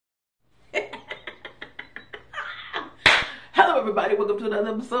everybody, welcome to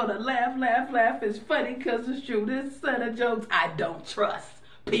another episode of Laugh, Laugh, Laugh. It's funny because it's true. This set of jokes, I don't trust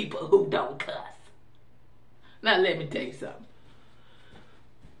people who don't cuss. Now let me tell you something.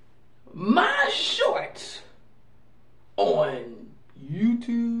 My shorts on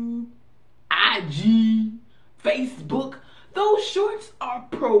YouTube, IG, Facebook, those shorts are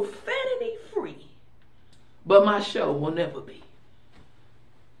profanity free. But my show will never be.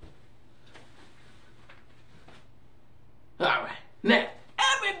 Alright, now,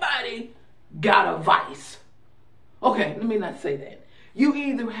 everybody got a vice. Okay, let me not say that. You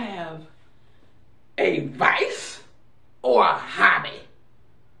either have a vice or a hobby.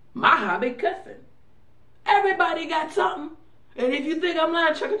 My hobby, cussing. Everybody got something. And if you think I'm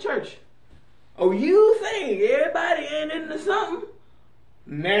lying, check a church. Oh, you think everybody ain't into something?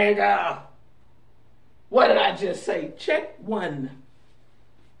 Nigga. What did I just say? Check one.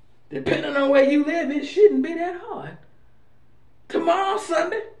 Depending on where you live, it shouldn't be that hard. Tomorrow,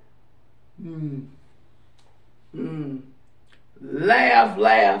 Sunday. Laugh,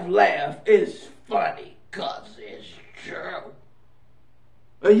 laugh, laugh. It's funny, cause it's true.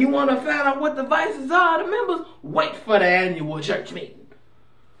 And you want to find out what the vices are, the members? Wait for the annual church meeting.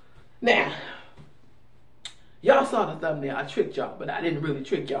 Now, y'all saw the thumbnail. I tricked y'all, but I didn't really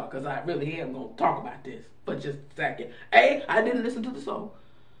trick y'all because I really am going to talk about this for just a second. A, I didn't listen to the song.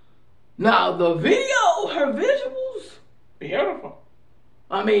 Now, the video, her visuals, beautiful.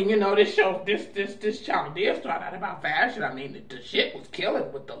 I mean, you know, this show, this child did start out about fashion. I mean, the shit was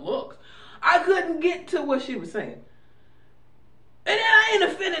killing with the looks. I couldn't get to what she was saying. And I ain't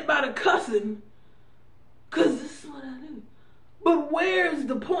offended by the cussing, because this is what I do. But where's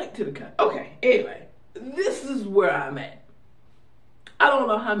the point to the cuss? Okay, anyway, this is where I'm at. I don't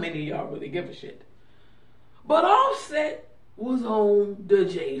know how many of y'all really give a shit. But Offset was on the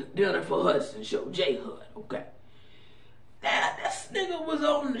Jennifer Hudson show, J Hud, okay? Now, this nigga was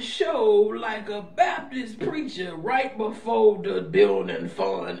on the show like a Baptist preacher right before the building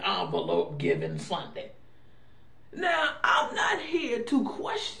fund envelope giving Sunday. Now, I'm not here to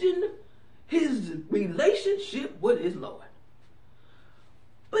question his relationship with his Lord.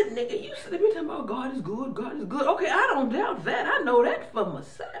 But nigga, you said every time about God is good, God is good. Okay, I don't doubt that. I know that for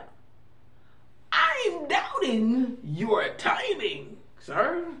myself. I'm doubting your timing,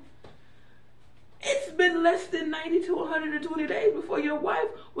 sir. It's been less than 90 to 120 days before your wife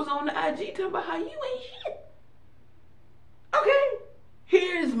was on the IG talking about how you ain't shit. Okay,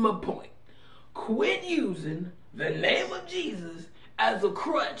 here's my point. Quit using the name of Jesus as a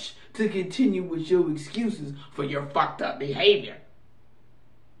crutch to continue with your excuses for your fucked up behavior.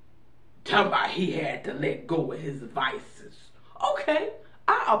 Talking about he had to let go of his vices. Okay,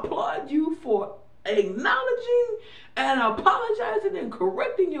 I applaud you for acknowledging and apologizing and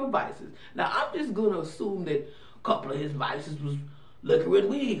correcting your vices. Now, I'm just going to assume that a couple of his vices was liquor and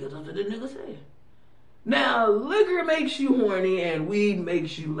weed, because that's what the nigga said. Now, liquor makes you horny and weed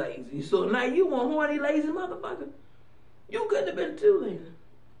makes you lazy. So now you want horny, lazy motherfucker? You couldn't have been too lazy.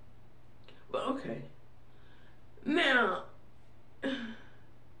 But okay. Now,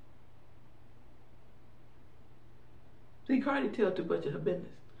 see, Cardi tell too much of her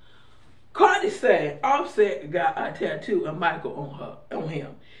business. Cardi said Offset got a tattoo of Michael on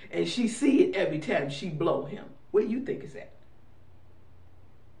him, and she see it every time she blow him. What do you think is that?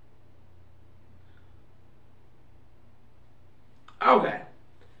 Okay.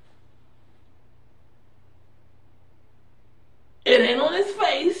 It ain't on his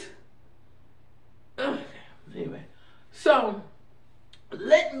face. Anyway, so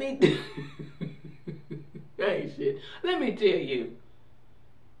let me hey shit. Let me tell you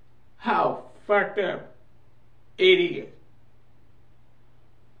how fucked up it is.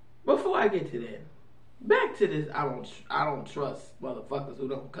 Before I get to that, back to this I don't trust motherfuckers who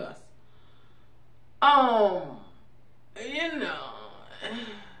don't cuss. You know,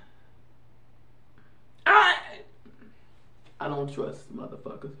 I don't trust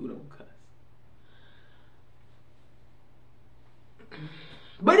motherfuckers who don't cuss.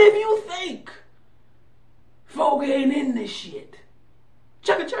 But if you think folk ain't in this shit,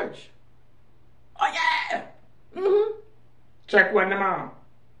 check a church. Oh yeah. Check one tomorrow.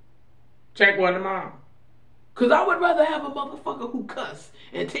 Check one tomorrow. Cause I would rather have a motherfucker who cuss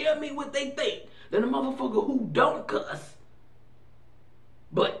and tell me what they think than a motherfucker who don't cuss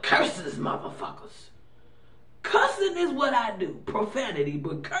but curses motherfuckers. Cussing is what I do, profanity,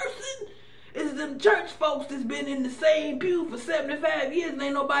 but cursing is them church folks that's been in the same pew for 75 years and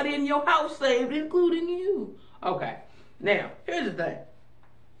ain't nobody in your house saved, including you. Okay, now, here's the thing.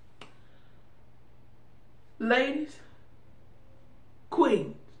 Ladies,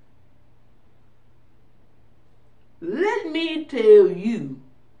 queens, let me me tell you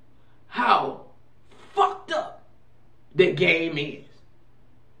how fucked up the game is.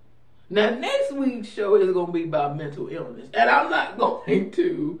 Now, next week's show is going to be about mental illness. And I'm not going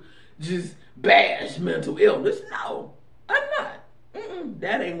to just bash mental illness. No, I'm not.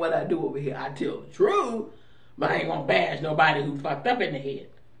 That ain't what I do over here. I tell the truth, but I ain't going to bash nobody who fucked up in the head.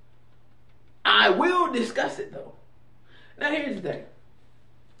 I will discuss it, though. Now, here's the thing.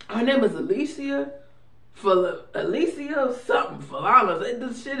 Her name is Alicia something, Falanas.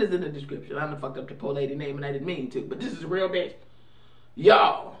 This shit is in the description. I done fucked up the poor lady name and I didn't mean to, but this is a real bitch.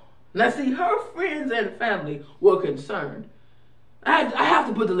 Y'all. Now, see, her friends and family were concerned. I have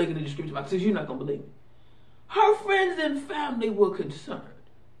to put the link in the description box because you're not going to believe me. Her friends and family were concerned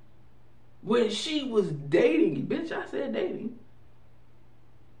when she was dating, bitch, I said dating,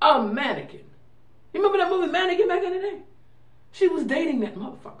 a mannequin. You remember that movie Mannequin back in the day? She was dating that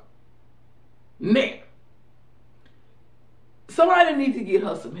motherfucker. Now, somebody needs to get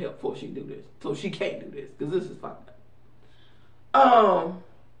her some help before she do this. So she can't do this because this is fucked up.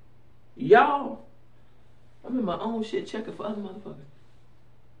 Y'all, I'm in my own shit checking for other motherfuckers.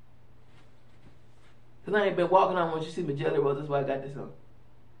 Because I ain't been walking on when you see my jelly rolls. That's why I got this on.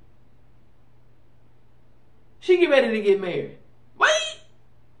 She get ready to get married. Wait!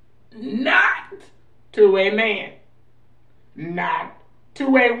 Not to a man. Not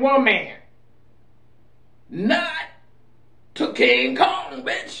to a woman. Not to King Kong,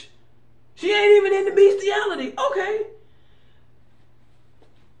 bitch. She ain't even into bestiality. Okay.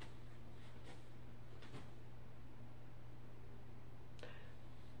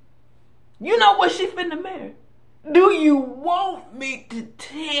 You know what she finna marry? Do you want me to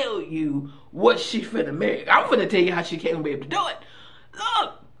tell you what she finna marry? I'm finna tell you how she can't be able to do it.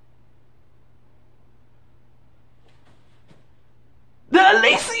 Look. The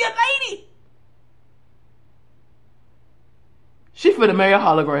Alicia lady. She finna marry a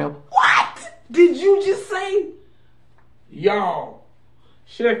hologram. What did you just say? Y'all,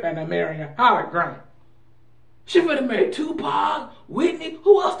 she finna marry a hologram. She finna marry Tupac, Whitney.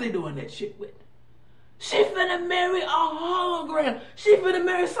 Who else they doing that shit with? She finna marry a hologram. She finna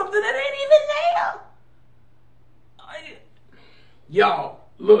marry something that ain't even there. Y'all,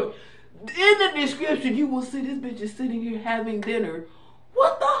 look. In the description, you will see this bitch is sitting here having dinner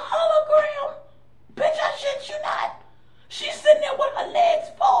with the hologram. Bitch, I shit you not. She's sitting there with her legs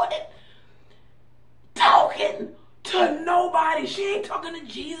folded, talking to nobody. She ain't talking to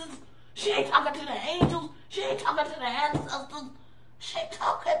Jesus. She ain't talking to the angels. She ain't talking to the ancestors. She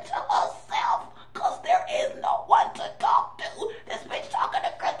talking to herself because there is no one to talk to. This bitch talking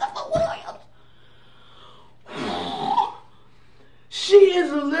to Christopher Williams. She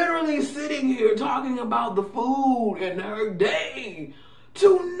is literally sitting here talking about the food in her day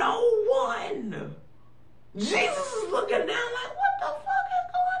to no one. Jesus is looking down like, what the fuck is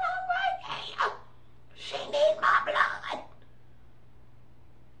going on right here? She needs my blood.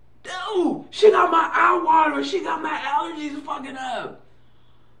 Dude, she got my eye water. She got my allergies fucking up.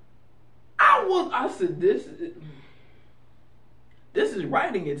 I said, this is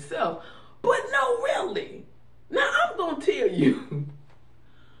writing itself. But no, really. Now, I'm going to tell you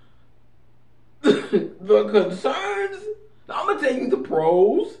the concerns. I'm going to tell you the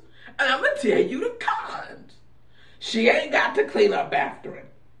pros. And I'm going to tell you the cons. She ain't got to clean up after him.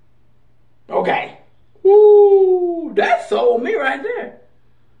 Okay. Woo, that sold me right there.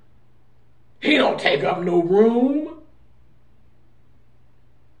 He don't take up no room.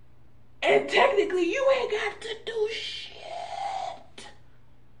 And technically, you ain't got to do shit.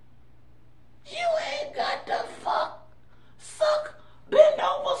 You ain't got to fuck, suck, bend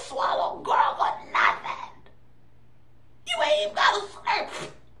over, swallow, gargle, nothing. You ain't even got to slurp.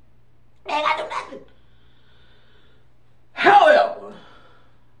 You ain't got to do nothing. However,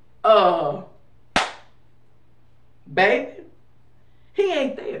 baby, he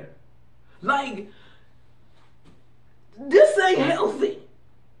ain't there. Like, this ain't healthy.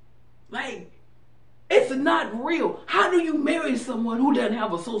 Like, it's not real. How do you marry someone who doesn't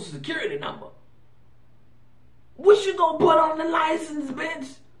have a social security number? What you gonna put on the license,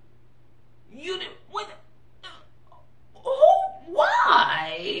 bitch? You did what? Who?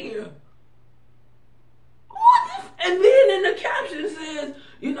 Why? What? And then in the caption says,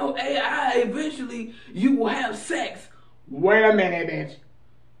 you know, AI, eventually you will have sex. Wait a minute, bitch.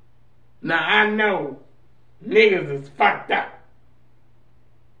 Now I know niggas is fucked up.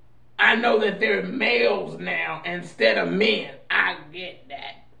 I know that they're males now instead of men. I get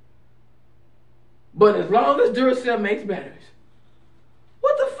that. But as long as Duracell makes batteries.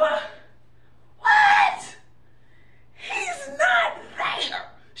 What the fuck? What? He's not there.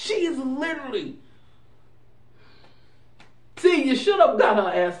 She is literally. See, you should have got her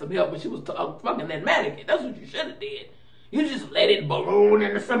ass some help when she was fucking that mannequin. That's what you should have did. You just let it balloon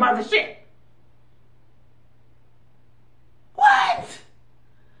into some other shit. What?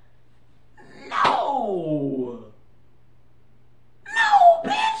 No. No,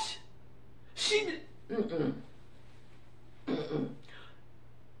 bitch. She did.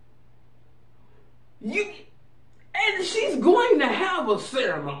 And she's going to have a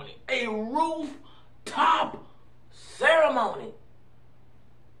ceremony, a rooftop ceremony.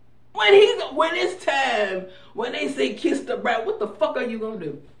 When it's time, when they say kiss the bride, what the fuck are you gonna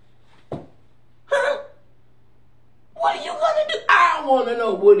do? Huh? What are you gonna do? I wanna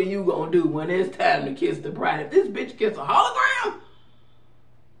know, what are you gonna do when it's time to kiss the bride? If this bitch kiss a hologram?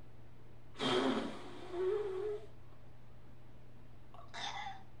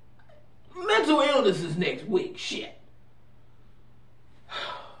 Mental illness is next week. Shit.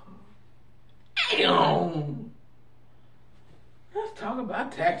 Damn. Let's talk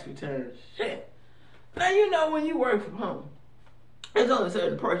about tax returns. Shit. Now, you know, when you work from home, there's only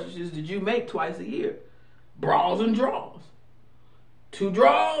certain purchases that you make twice a year. Bras and drawers. Two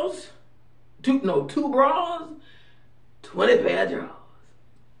bras, 20 pair of drawers.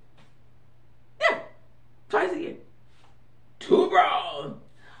 Yeah. Twice a year. 2 bras.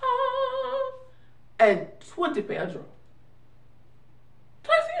 And 20 pair of drawers.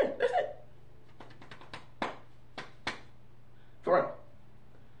 Twice a year. That's it. For real.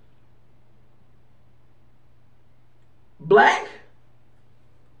 Black,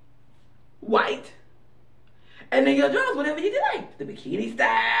 white, and then your drawers, whatever you like. The bikini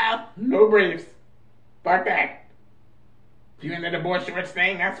style, no briefs. Fuck that. If you into the boy shorts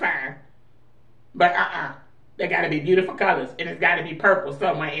thing, that's fine. But they gotta be beautiful colors, and it's gotta be purple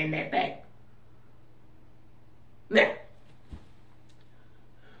somewhere in that pack. Now,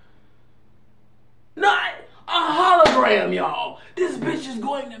 not a hologram, y'all. This bitch is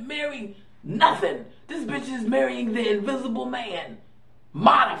going to marry nothing. This bitch is marrying the Invisible Man.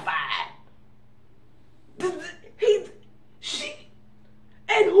 Modified.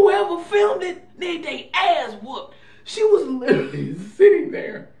 And whoever filmed it, they ass whooped. She was literally sitting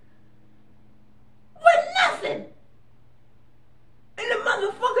there with nothing. And the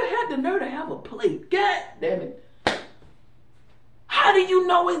motherfucker had the nerve to have a plate. God damn it. How do you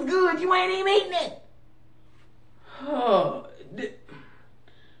know it's good? You ain't even eating it.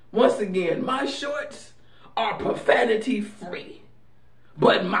 Once again, my shorts are profanity free,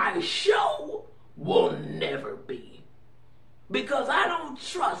 but my show will never be, because I don't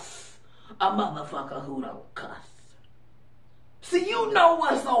trust a motherfucker who don't cuss. See, you know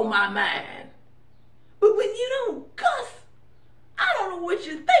what's on my mind, but when you don't cuss, I don't know what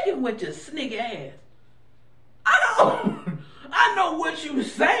you're thinking with your sneaky ass. I know what you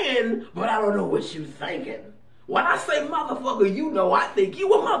saying, but I don't know what you thinking. When I say motherfucker, you know I think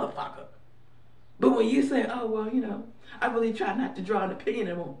you a motherfucker. But when you say, oh, well, you know, I really try not to draw an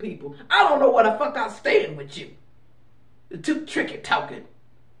opinion on people, I don't know what the fuck I stand with you. You're too tricky talking.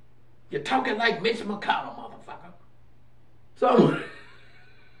 You're talking like Mitch McConnell, motherfucker. So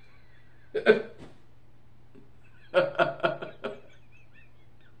this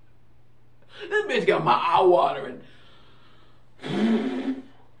bitch got my eye watering.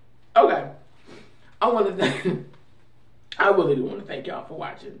 Okay. I really do want to thank y'all for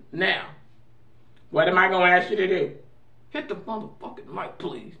watching. Now, what am I going to ask you to do? Hit the motherfucking mic,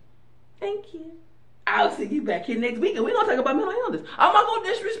 please. Thank you. I'll see you back here next week, and we're going to talk about mental illness. I'm not going to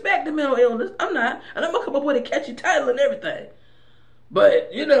disrespect the mental illness. I'm not. And I'm going to come up with a catchy title and everything.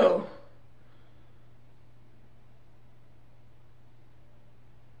 But, you know,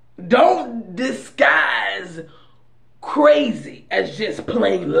 don't disguise crazy as just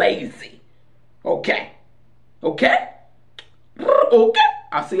plain lazy. Okay? Okay? Okay?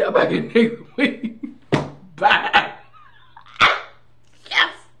 I'll see y'all back in next week. Bye.